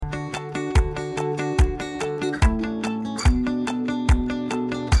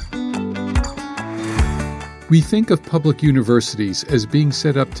We think of public universities as being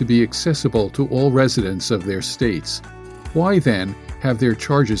set up to be accessible to all residents of their states. Why then have their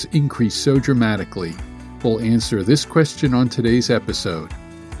charges increased so dramatically? We'll answer this question on today's episode.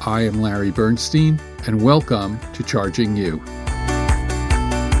 I am Larry Bernstein, and welcome to Charging You.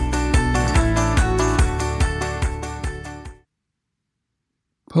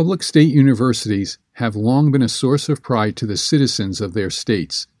 Public state universities have long been a source of pride to the citizens of their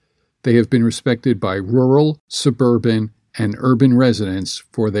states. They have been respected by rural, suburban, and urban residents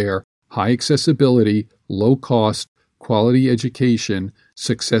for their high accessibility, low cost, quality education,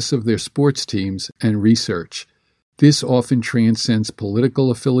 success of their sports teams, and research. This often transcends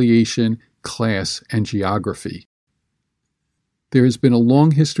political affiliation, class, and geography. There has been a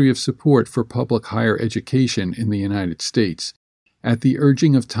long history of support for public higher education in the United States. At the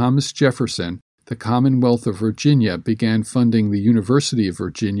urging of Thomas Jefferson, the Commonwealth of Virginia began funding the University of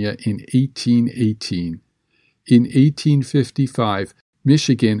Virginia in 1818. In 1855,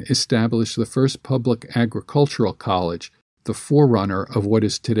 Michigan established the first public agricultural college, the forerunner of what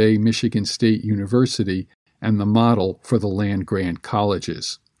is today Michigan State University and the model for the land-grant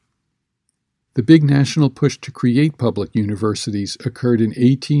colleges. The big national push to create public universities occurred in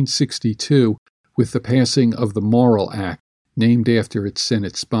 1862 with the passing of the Morrill Act, named after its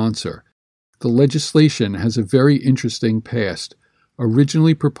Senate sponsor. The legislation has a very interesting past.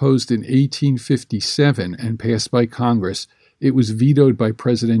 Originally proposed in 1857 and passed by Congress, it was vetoed by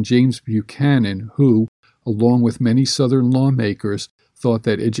President James Buchanan, who, along with many Southern lawmakers, thought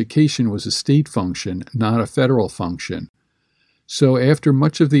that education was a state function, not a federal function. So after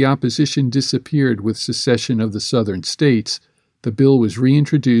much of the opposition disappeared with secession of the Southern states, the bill was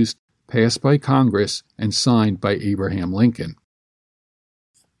reintroduced, passed by Congress, and signed by Abraham Lincoln.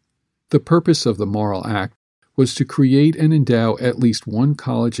 The purpose of the Morrill Act was to create and endow at least one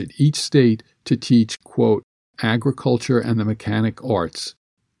college at each state to teach, quote, agriculture and the mechanic arts,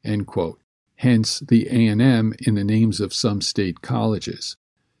 end quote. Hence the A&M in the names of some state colleges.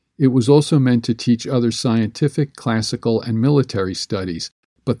 It was also meant to teach other scientific, classical, and military studies,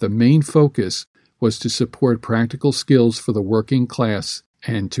 but the main focus was to support practical skills for the working class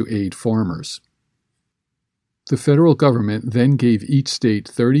and to aid farmers. The federal government then gave each state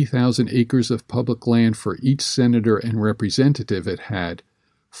 30,000 acres of public land for each senator and representative it had.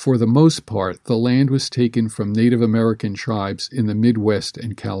 For the most part, the land was taken from Native American tribes in the Midwest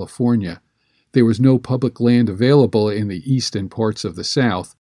and California. There was no public land available in the East and parts of the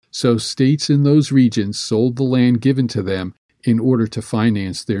South, so states in those regions sold the land given to them in order to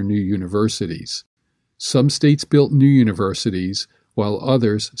finance their new universities. Some states built new universities, while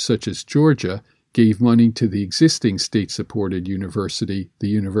others, such as Georgia, gave money to the existing state-supported university, the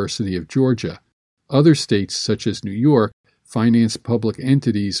University of Georgia. Other states, such as New York, financed public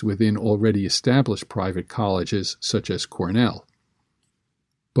entities within already established private colleges, such as Cornell.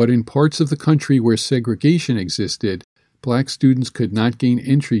 But in parts of the country where segregation existed, black students could not gain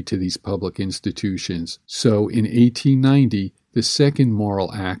entry to these public institutions, so in 1890, the second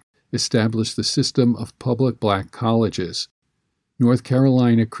Morrill Act established the system of public black colleges. North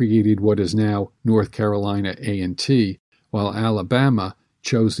Carolina created what is now North Carolina A&T, while Alabama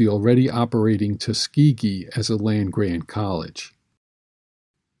chose the already operating Tuskegee as a land-grant college.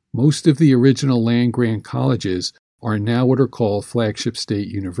 Most of the original land-grant colleges are now what are called flagship state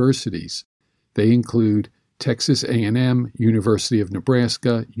universities. They include Texas A&M, University of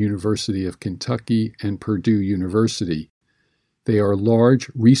Nebraska, University of Kentucky, and Purdue University. They are large,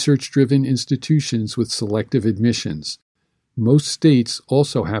 research-driven institutions with selective admissions. Most states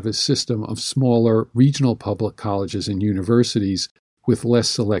also have a system of smaller regional public colleges and universities with less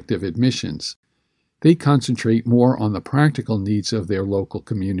selective admissions. They concentrate more on the practical needs of their local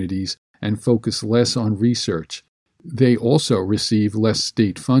communities and focus less on research. They also receive less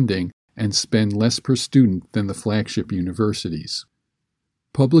state funding and spend less per student than the flagship universities.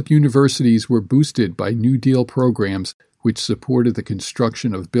 Public universities were boosted by New Deal programs which supported the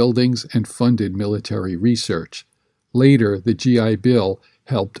construction of buildings and funded military research. Later, the GI Bill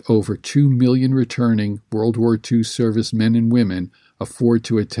helped over 2 million returning World War II servicemen and women afford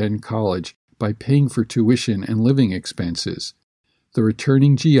to attend college by paying for tuition and living expenses. The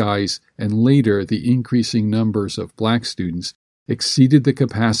returning GIs and later the increasing numbers of black students exceeded the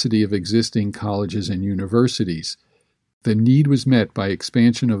capacity of existing colleges and universities. The need was met by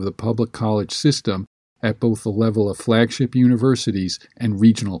expansion of the public college system at both the level of flagship universities and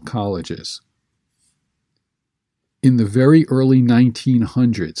regional colleges. In the very early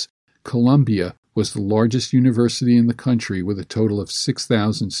 1900s, Columbia was the largest university in the country with a total of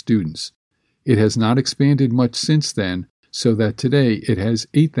 6,000 students. It has not expanded much since then, so that today it has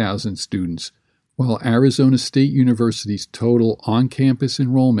 8,000 students, while Arizona State University's total on-campus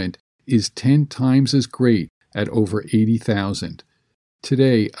enrollment is 10 times as great at over 80,000.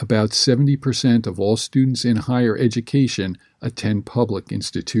 Today, about 70% of all students in higher education attend public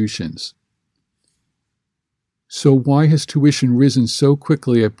institutions. So why has tuition risen so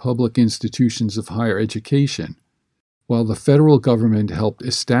quickly at public institutions of higher education? While the federal government helped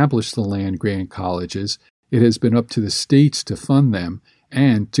establish the land-grant colleges, it has been up to the states to fund them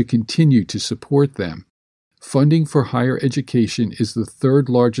and to continue to support them. Funding for higher education is the third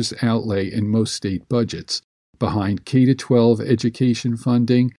largest outlay in most state budgets, behind K-12 education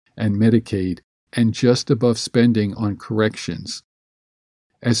funding and Medicaid, and just above spending on corrections.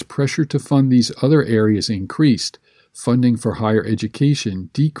 As pressure to fund these other areas increased, funding for higher education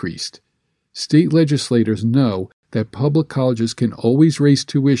decreased. State legislators know that public colleges can always raise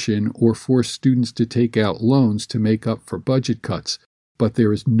tuition or force students to take out loans to make up for budget cuts, but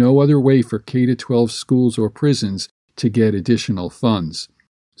there is no other way for K-12 schools or prisons to get additional funds.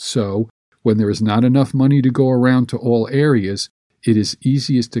 So, when there is not enough money to go around to all areas, it is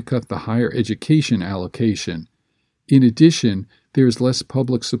easiest to cut the higher education allocation. In addition, there is less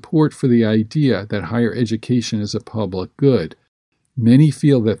public support for the idea that higher education is a public good. Many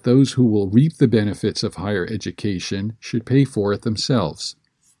feel that those who will reap the benefits of higher education should pay for it themselves.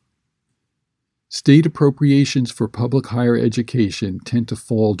 State appropriations for public higher education tend to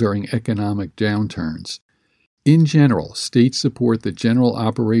fall during economic downturns. In general, states support the general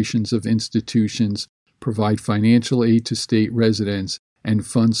operations of institutions, provide financial aid to state residents, and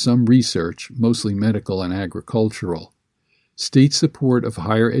fund some research, mostly medical and agricultural. State support of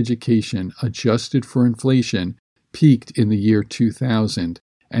higher education, adjusted for inflation, peaked in the year 2000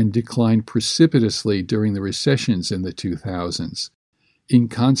 and declined precipitously during the recessions in the 2000s. In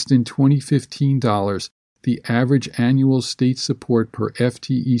constant 2015 dollars, the average annual state support per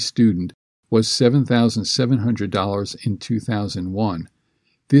FTE student was $7,700 in 2001.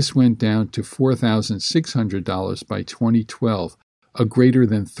 This went down to $4,600 by 2012, a greater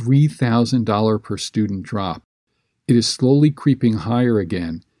than $3,000 per student drop. It is slowly creeping higher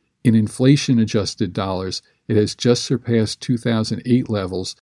again. In inflation-adjusted dollars, it has just surpassed 2008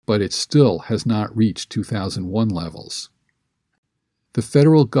 levels, but it still has not reached 2001 levels. The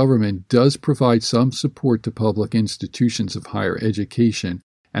federal government does provide some support to public institutions of higher education,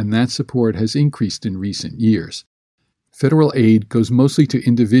 and that support has increased in recent years. Federal aid goes mostly to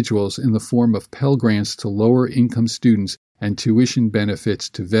individuals in the form of Pell Grants to lower-income students and tuition benefits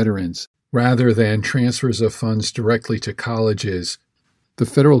to veterans, rather than transfers of funds directly to colleges. The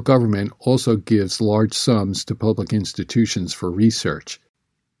federal government also gives large sums to public institutions for research.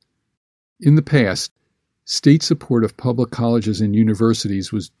 In the past, state support of public colleges and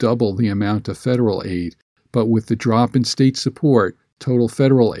universities was double the amount of federal aid, but with the drop in state support, total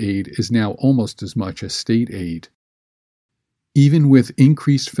federal aid is now almost as much as state aid. Even with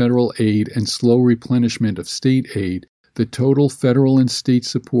increased federal aid and slow replenishment of state aid, the total federal and state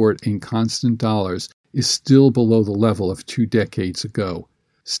support in constant dollars is still below the level of 2 decades ago.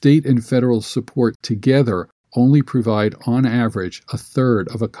 State and federal support together only provide, on average, a third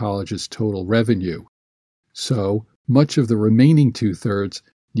of a college's total revenue. So, much of the remaining 2/3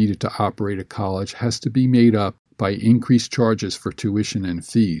 needed to operate a college has to be made up by increased charges for tuition and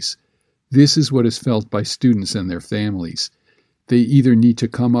fees. This is what is felt by students and their families. They either need to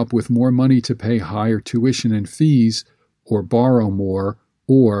come up with more money to pay higher tuition and fees, or borrow more,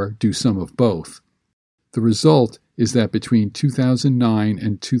 or do some of both. The result is that between 2009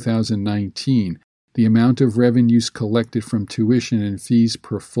 and 2019, the amount of revenues collected from tuition and fees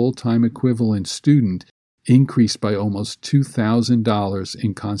per full-time equivalent student increased by almost $2,000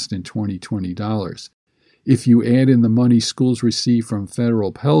 in constant 2020 dollars. If you add in the money schools receive from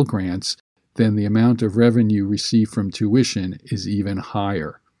federal Pell Grants, then the amount of revenue received from tuition is even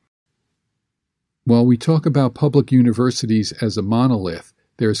higher. While we talk about public universities as a monolith,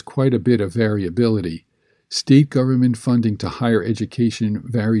 there is quite a bit of variability. State government funding to higher education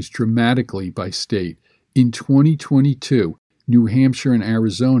varies dramatically by state. In 2022, New Hampshire and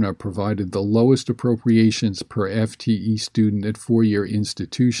Arizona provided the lowest appropriations per FTE student at four-year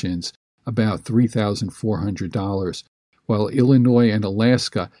institutions, about $3,400, while Illinois and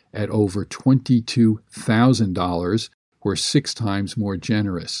Alaska, at over $22,000, were 6 times more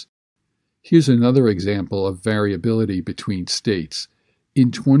generous. Here's another example of variability between states.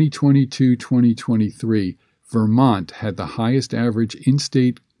 In 2022-2023, Vermont had the highest average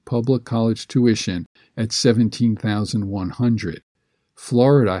in-state public college tuition at $17,100.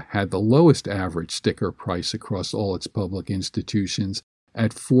 Florida had the lowest average sticker price across all its public institutions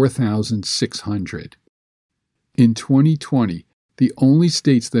at $4,600. In 2020, The only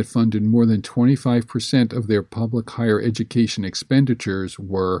states that funded more than 25% of their public higher education expenditures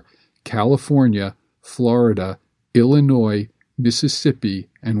were California, Florida, Illinois, Mississippi,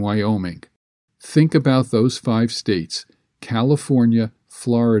 and Wyoming. Think about those 5 states: California,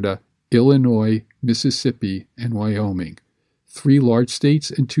 Florida, Illinois, Mississippi, and Wyoming. 3 large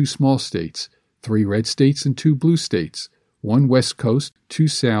states and 2 small states, 3 red states and 2 blue states, 1 West Coast, 2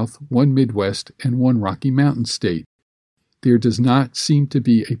 South, 1 Midwest, and 1 Rocky Mountain state. There does not seem to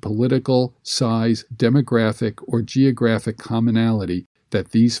be a political, size, demographic, or geographic commonality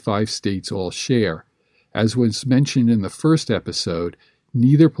that these 5 states all share. As was mentioned in the first episode,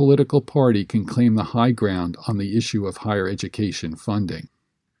 neither political party can claim the high ground on the issue of higher education funding.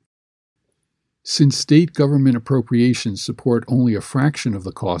 Since state government appropriations support only a fraction of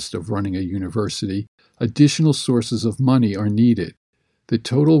the cost of running a university, additional sources of money are needed. The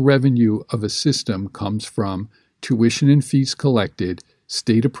total revenue of a system comes from tuition and fees collected,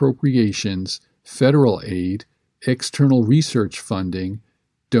 state appropriations, federal aid, external research funding,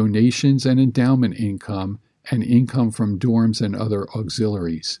 donations and endowment income, and income from dorms and other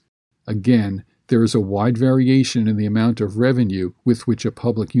auxiliaries. Again, there is a wide variation in the amount of revenue with which a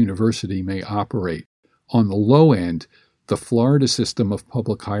public university may operate. On the low end, the Florida system of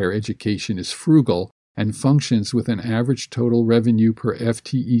public higher education is frugal and functions with an average total revenue per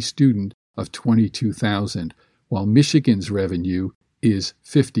FTE student of $22,000, while Michigan's revenue is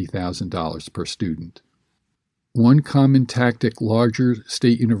 $50,000 per student. One common tactic larger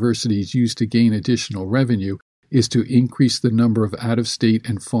state universities use to gain additional revenue is to increase the number of out-of-state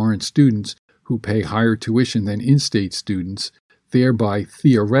and foreign students who pay higher tuition than in-state students, thereby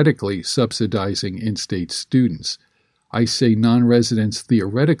theoretically subsidizing in-state students. I say non-residents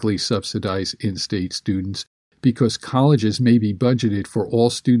theoretically subsidize in-state students because colleges may be budgeted for all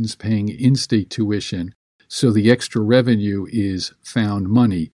students paying in-state tuition, so the extra revenue is found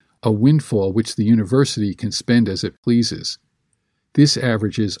money, a windfall which the university can spend as it pleases. This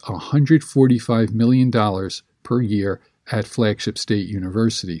averages $145 million per year at flagship state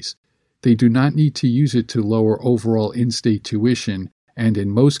universities. They do not need to use it to lower overall in-state tuition, and in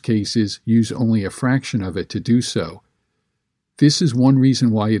most cases use only a fraction of it to do so. This is one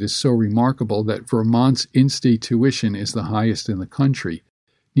reason why it is so remarkable that Vermont's in-state tuition is the highest in the country.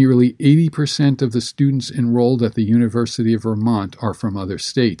 Nearly 80% of the students enrolled at the University of Vermont are from other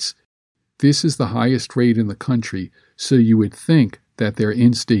states. This is the highest rate in the country, so you would think that their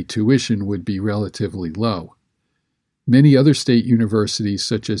in-state tuition would be relatively low. Many other state universities,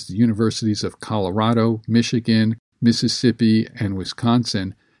 such as the universities of Colorado, Michigan, Mississippi, and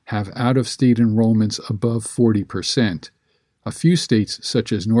Wisconsin, have out-of-state enrollments above 40%. A few states,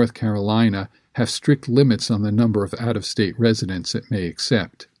 such as North Carolina, have strict limits on the number of out-of-state residents it may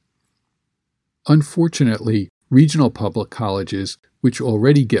accept. Unfortunately, regional public colleges, which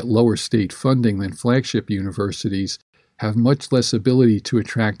already get lower state funding than flagship universities, have much less ability to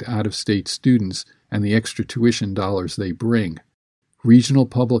attract out-of-state students and the extra tuition dollars they bring. Regional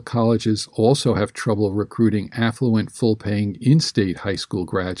public colleges also have trouble recruiting affluent, full-paying in-state high school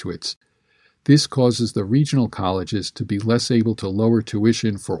graduates. This causes the regional colleges to be less able to lower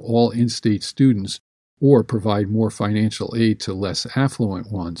tuition for all in-state students or provide more financial aid to less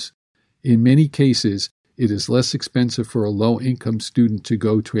affluent ones. In many cases, it is less expensive for a low-income student to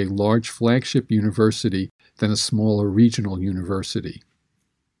go to a large flagship university than a smaller regional university.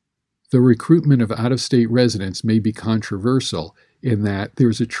 The recruitment of out-of-state residents may be controversial in that there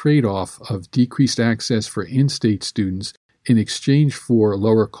is a trade-off of decreased access for in-state students in exchange for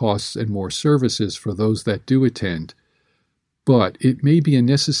lower costs and more services for those that do attend. But it may be a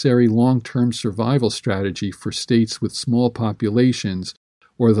necessary long-term survival strategy for states with small populations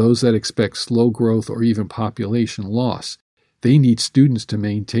or those that expect slow growth or even population loss. They need students to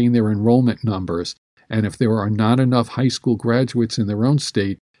maintain their enrollment numbers, and if there are not enough high school graduates in their own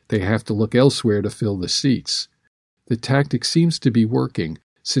state, they have to look elsewhere to fill the seats. The tactic seems to be working,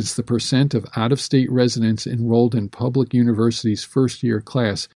 since the percent of out-of-state residents enrolled in public universities' first-year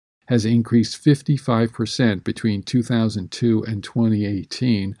class has increased 55% between 2002 and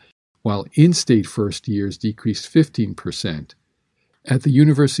 2018, while in-state first years decreased 15%. At the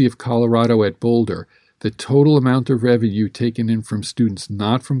University of Colorado at Boulder, the total amount of revenue taken in from students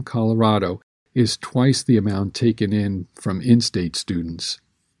not from Colorado is twice the amount taken in from in-state students.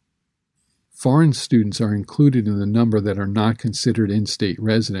 Foreign students are included in the number that are not considered in-state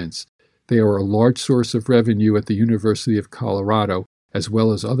residents. They are a large source of revenue at the University of Colorado, as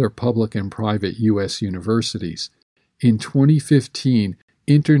well as other public and private U.S. universities. In 2015,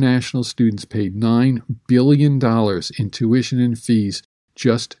 international students paid $9 billion in tuition and fees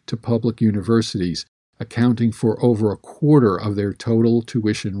just to public universities, accounting for over a quarter of their total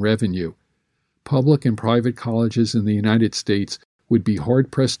tuition revenue. Public and private colleges in the United States would be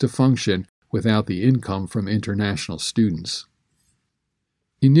hard-pressed to function without the income from international students.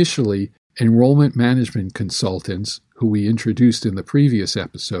 Initially, enrollment management consultants, who we introduced in the previous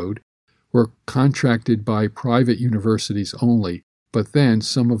episode, were contracted by private universities only, but then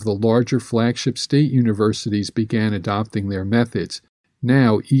some of the larger flagship state universities began adopting their methods.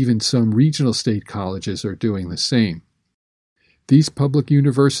 Now, even some regional state colleges are doing the same. These public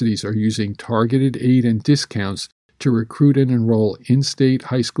universities are using targeted aid and discounts to recruit and enroll in-state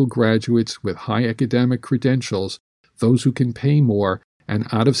high school graduates with high academic credentials, those who can pay more, and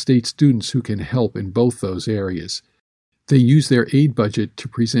out-of-state students who can help in both those areas. They use their aid budget to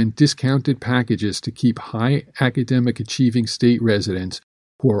present discounted packages to keep high academic achieving state residents,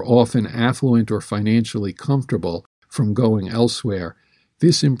 who are often affluent or financially comfortable, from going elsewhere.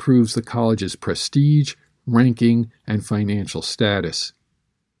 This improves the college's prestige, ranking, and financial status.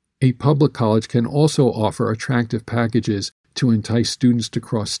 A public college can also offer attractive packages to entice students to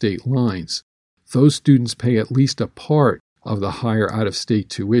cross state lines. Those students pay at least a part of the higher out-of-state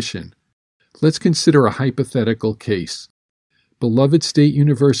tuition. Let's consider a hypothetical case. Beloved State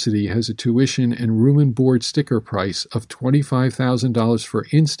University has a tuition and room and board sticker price of $25,000 for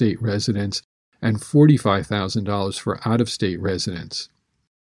in-state residents and $45,000 for out-of-state residents.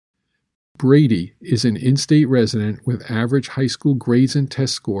 Brady is an in-state resident with average high school grades and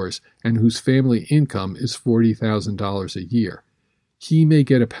test scores and whose family income is $40,000 a year. He may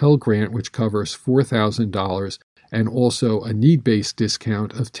get a Pell Grant which covers $4,000 and also a need-based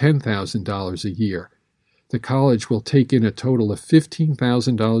discount of $10,000 a year. The college will take in a total of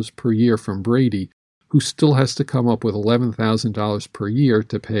 $15,000 per year from Brady, who still has to come up with $11,000 per year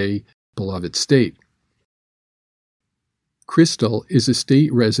to pay Beloved State. Crystal is a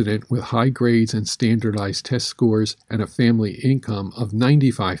state resident with high grades and standardized test scores and a family income of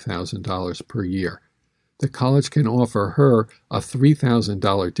 $95,000 per year. The college can offer her a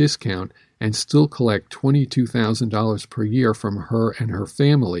 $3,000 discount and still collect $22,000 per year from her and her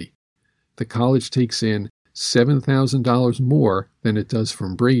family. The college takes in $7,000 more than it does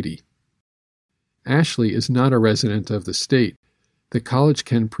from Brady. Ashley is not a resident of the state. The college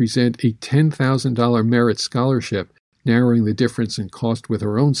can present a $10,000 merit scholarship, narrowing the difference in cost with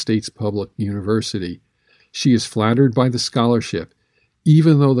her own state's public university. She is flattered by the scholarship.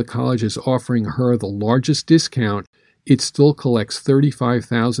 Even though the college is offering her the largest discount, it still collects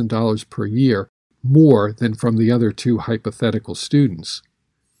 $35,000 per year, more than from the other two hypothetical students.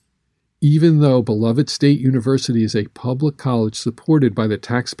 Even though Beloved State University is a public college supported by the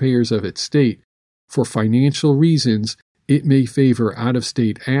taxpayers of its state, for financial reasons, it may favor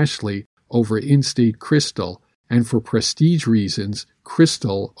out-of-state Ashley over in-state Crystal, and for prestige reasons,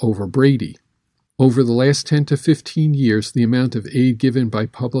 Crystal over Brady. Over the last 10 to 15 years, the amount of aid given by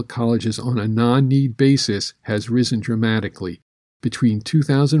public colleges on a non-need basis has risen dramatically. Between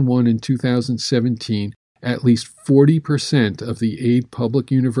 2001 and 2017, at least 40% of the aid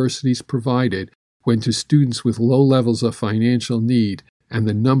public universities provided went to students with low levels of financial need, and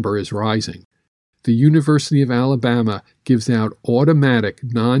the number is rising. The University of Alabama gives out automatic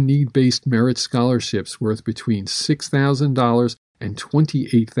non-need-based merit scholarships worth between $6,000 and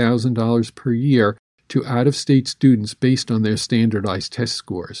 $28,000 per year to out-of-state students based on their standardized test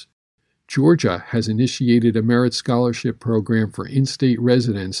scores. Georgia has initiated a merit scholarship program for in-state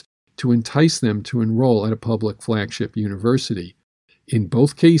residents to entice them to enroll at a public flagship university. In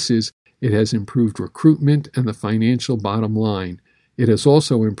both cases, it has improved recruitment and the financial bottom line. It has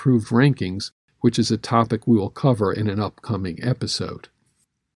also improved rankings, which is a topic we will cover in an upcoming episode.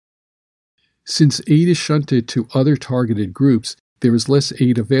 Since aid is shunted to other targeted groups, there is less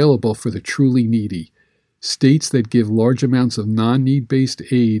aid available for the truly needy. States that give large amounts of non-need-based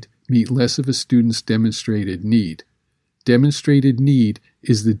aid meet less of a student's demonstrated need. Demonstrated need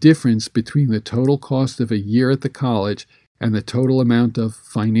is the difference between the total cost of a year at the college and the total amount of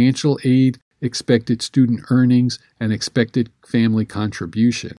financial aid, expected student earnings, and expected family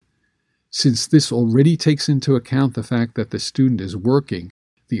contribution. Since this already takes into account the fact that the student is working,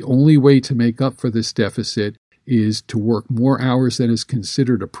 the only way to make up for this deficit is to work more hours than is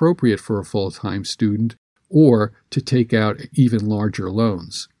considered appropriate for a full-time student, or to take out even larger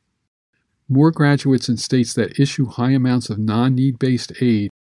loans. More graduates in states that issue high amounts of non-need-based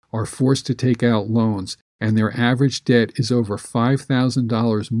aid are forced to take out loans, and their average debt is over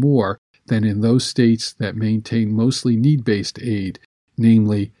 $5,000 more than in those states that maintain mostly need-based aid,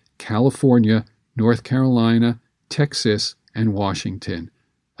 namely California, North Carolina, Texas, and Washington.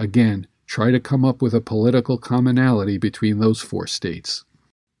 Again, try to come up with a political commonality between those four states.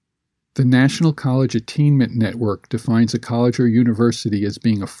 The National College Attainment Network defines a college or university as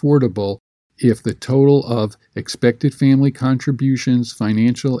being affordable if the total of expected family contributions,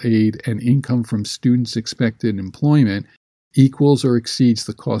 financial aid, and income from students' expected employment equals or exceeds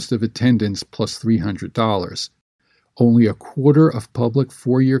the cost of attendance plus $300. Only a quarter of public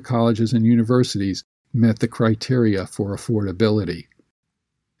four-year colleges and universities met the criteria for affordability.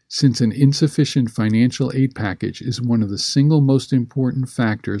 Since an insufficient financial aid package is one of the single most important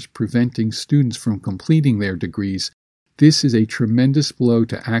factors preventing students from completing their degrees, this is a tremendous blow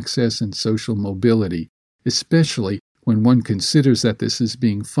to access and social mobility, especially when one considers that this is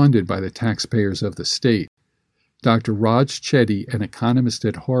being funded by the taxpayers of the state. Dr. Raj Chetty, an economist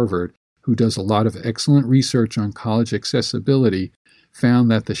at Harvard, who does a lot of excellent research on college accessibility, found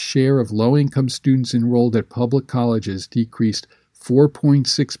that the share of low-income students enrolled at public colleges decreased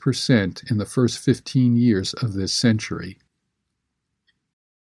 4.6% in the first 15 years of this century.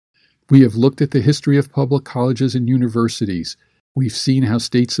 We have looked at the history of public colleges and universities. We've seen how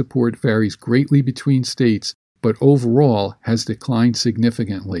state support varies greatly between states, but overall has declined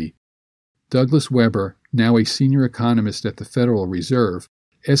significantly. Douglas Weber, now a senior economist at the Federal Reserve,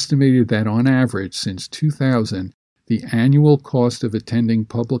 estimated that on average since 2000, the annual cost of attending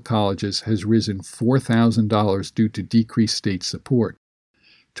public colleges has risen $4,000 due to decreased state support.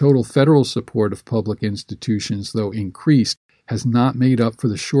 Total federal support of public institutions, though increased, has not made up for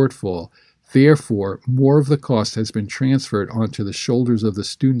the shortfall. Therefore, more of the cost has been transferred onto the shoulders of the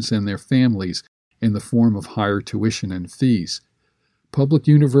students and their families in the form of higher tuition and fees. Public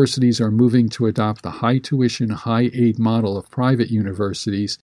universities are moving to adopt the high tuition, high aid model of private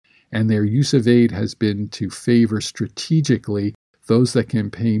universities, and their use of aid has been to favor strategically those that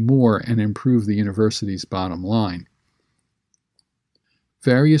can pay more and improve the university's bottom line.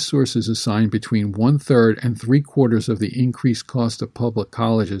 Various sources assign between 1/3 and 3/4 of the increased cost of public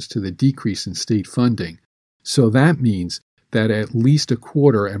colleges to the decrease in state funding. So that means that at least a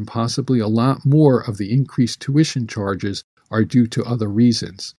quarter and possibly a lot more of the increased tuition charges are due to other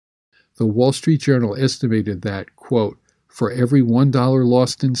reasons. The Wall Street Journal estimated that, quote, for every $1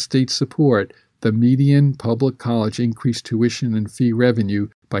 lost in state support, the median public college increased tuition and fee revenue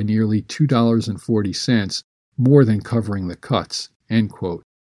by nearly $2.40, more than covering the cuts, end quote.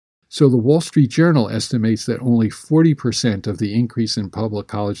 So the Wall Street Journal estimates that only 40% of the increase in public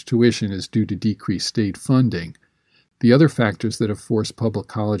college tuition is due to decreased state funding. The other factors that have forced public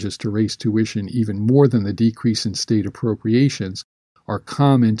colleges to raise tuition even more than the decrease in state appropriations are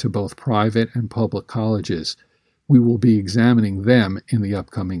common to both private and public colleges. We will be examining them in the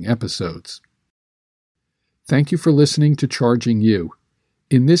upcoming episodes. Thank you for listening to Charging You.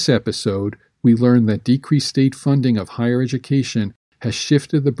 In this episode, we learned that decreased state funding of higher education has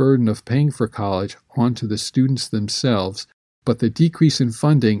shifted the burden of paying for college onto the students themselves, but the decrease in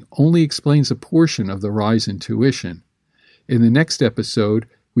funding only explains a portion of the rise in tuition. In the next episode,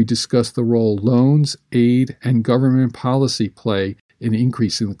 we discuss the role loans, aid, and government policy play in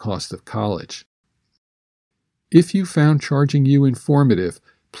increasing the cost of college. If you found Charging You informative,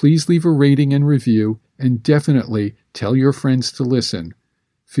 please leave a rating and review, and definitely tell your friends to listen.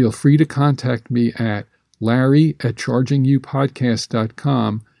 Feel free to contact me at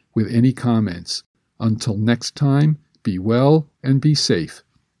larry@chargingyoupodcast.com with any comments. Until next time, be well and be safe.